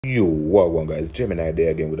Yo, what going guys, Gemini there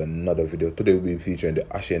again with another video. Today we'll be featuring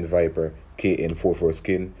the Ashen Viper KN-44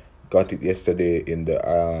 skin. Got it yesterday in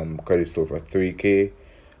the credit store for 3K.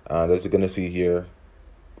 And as you're gonna see here,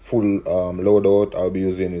 full loadout. I'll be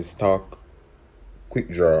using is stock, quick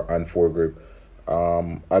draw and foregrip.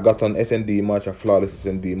 I got an SND match, a flawless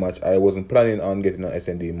SND match. I wasn't planning on getting an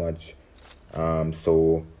SND match,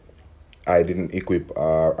 so I didn't equip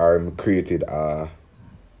or created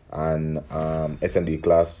an SND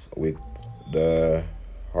class with the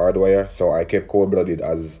hardwire, so I kept cold-blooded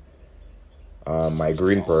as my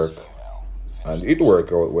green perk, and it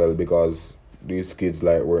worked out well because these kids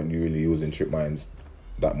weren't really using trip mines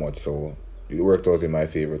that much, so it worked out in my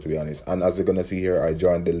favor, to be honest. And as you're gonna see here, I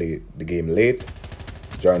joined the game late,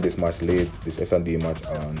 joined this match late, this SND match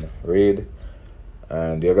on raid,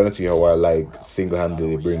 and you're gonna see how I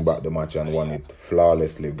single-handedly bring back the match and won it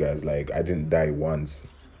flawlessly, guys. I didn't die once.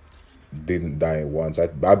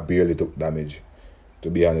 I barely took damage, to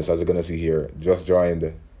be honest. As you're gonna see here, just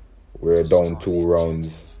joined, we're down 2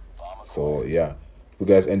 rounds, so yeah, you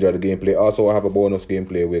guys enjoy the gameplay. Also, I have a bonus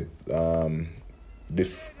gameplay with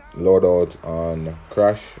this loadout on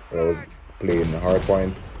Crash. I was playing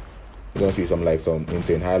Hardpoint. You're gonna see some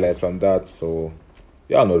insane highlights from that, so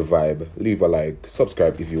y'all know the vibe. Leave a like,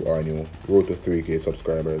 subscribe if you are new. Road to 3K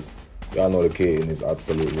subscribers. Y'all know the KN is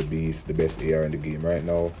absolutely beast, the best AR in the game right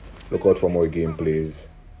now. Look out for more gameplays.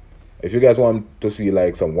 If you guys want to see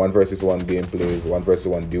some 1 versus 1 gameplays, 1 versus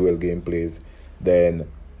 1 duel gameplays, then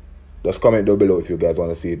just comment down below if you guys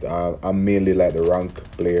want to see it. I'm mainly the rank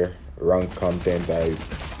player, rank content. I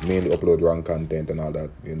mainly upload rank content and all that.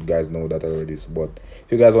 You guys know that already. But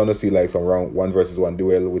if you guys want to see some 1 versus 1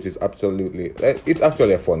 duel, which is it's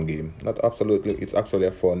actually a fun game. Not absolutely, it's actually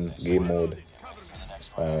a fun game mode.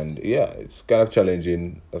 And yeah, it's kind of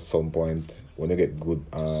challenging at some point when you get good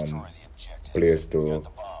players to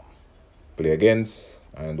play against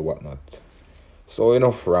and whatnot. So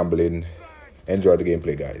enough rambling. Enjoy the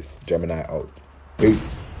gameplay, guys. Gemini out. Peace.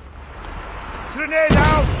 Grenade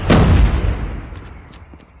out!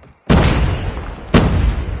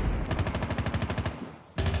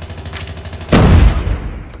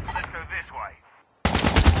 Let's go this way.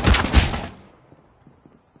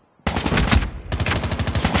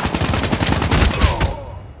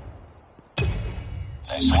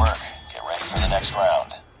 Nice work. Get ready for the next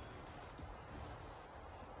round.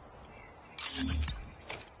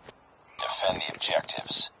 Defend the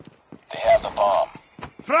objectives. They have the bomb.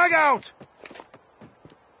 Frag out!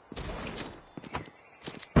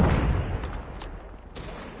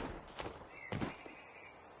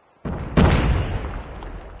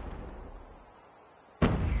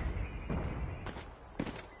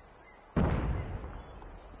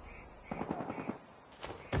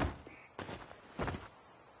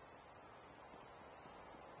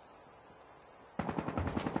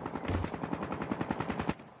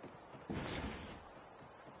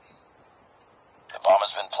 Bomb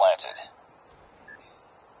has been planted.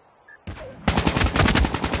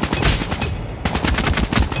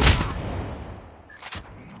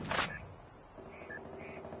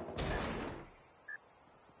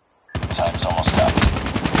 Time's almost up.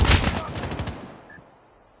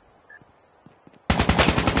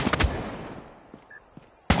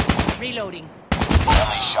 Reloading.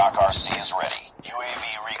 Friendly Shock RC is ready.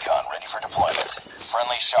 UAV recon ready for deployment.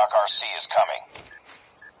 Friendly Shock RC is coming.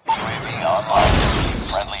 UAV online.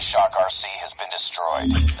 Friendly Shock RC has been destroyed.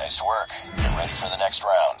 Nice work. Get ready for the next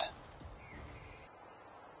round.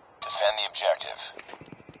 Defend the objective.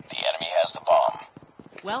 The enemy has the bomb.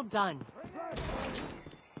 Well done.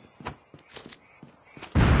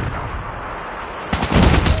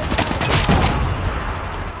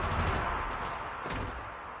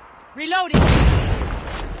 Reloading.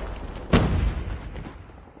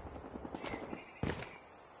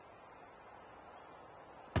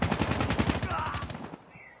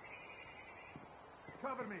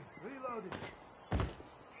 Cover me. Reloading.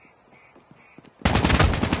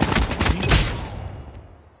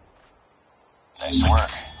 Nice work.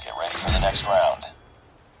 Get ready for the next round.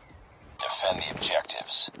 Defend the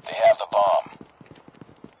objectives. They have the bomb.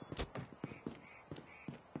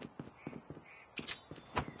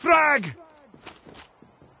 Frag!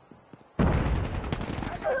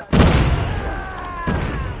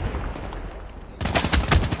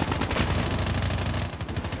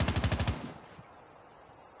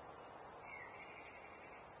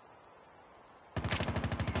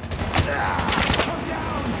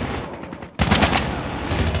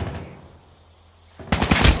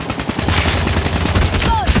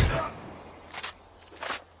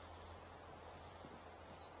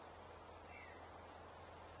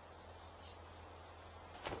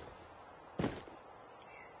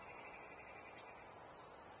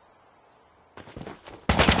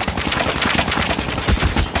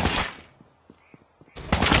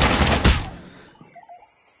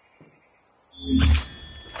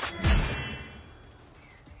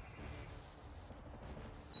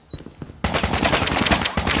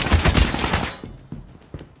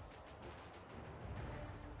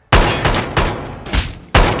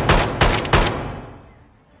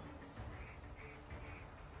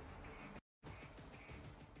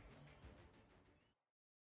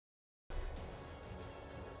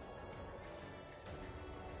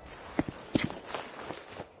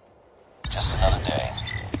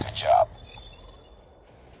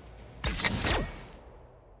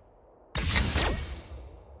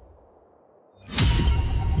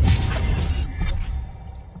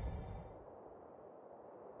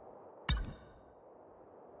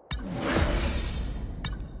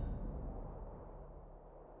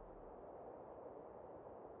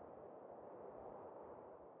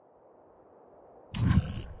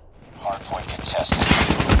 contested.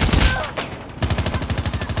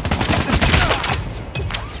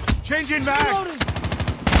 Changing mag!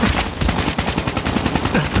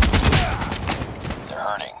 They're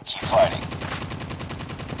hurting. Keep fighting.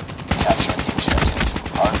 Capture the objective.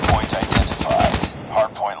 Hardpoint identified.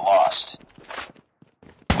 Hardpoint lost.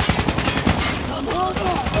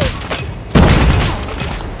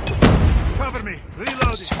 Cover me! It's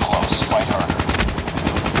Reloading! too close. Fight harder.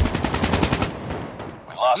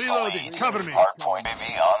 We lost Reloading. the lead. Cover me. Hardpoint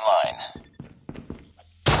UAV online.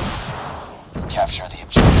 Capture the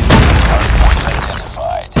objective. Hardpoint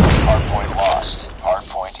identified. Hardpoint lost.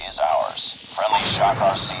 Hardpoint is ours. Friendly Shock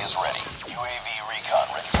RC is ready. UAV recon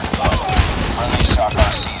ready for deployment. Friendly Shock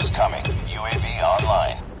RC is coming. UAV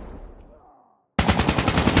online.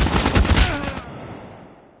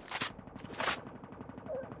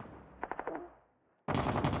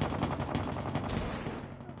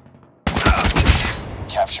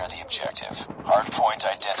 Capture the objective. Hardpoint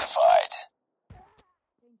identified.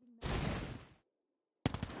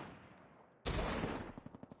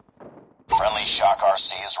 Friendly Shock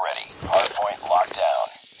RC is ready. Hardpoint locked down.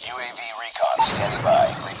 UAV recon standing by.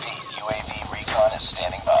 Repeat, UAV recon is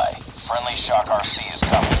standing by. Friendly Shock RC is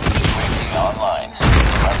coming. UAV online.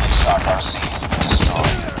 Friendly Shock RC has been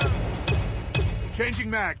destroyed. Changing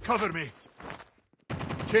mag! Cover me!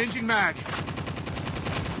 Changing mag!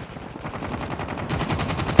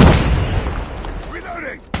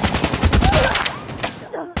 Reloading!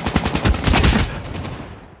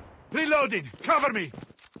 Reloading! Cover me!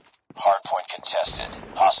 Hardpoint contested.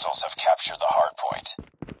 Hostiles have captured the hardpoint.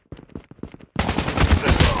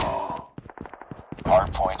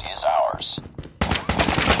 Hardpoint is ours.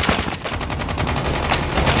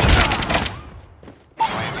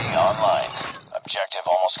 UAV online. Objective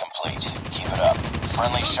almost complete. Keep it up.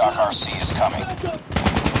 Friendly Shock RC is coming.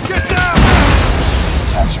 Get down!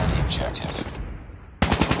 Capture the objective.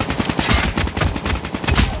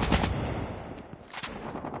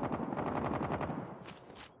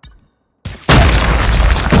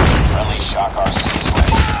 Friendly Shock RC is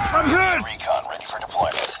ready. I'm hurt! Recon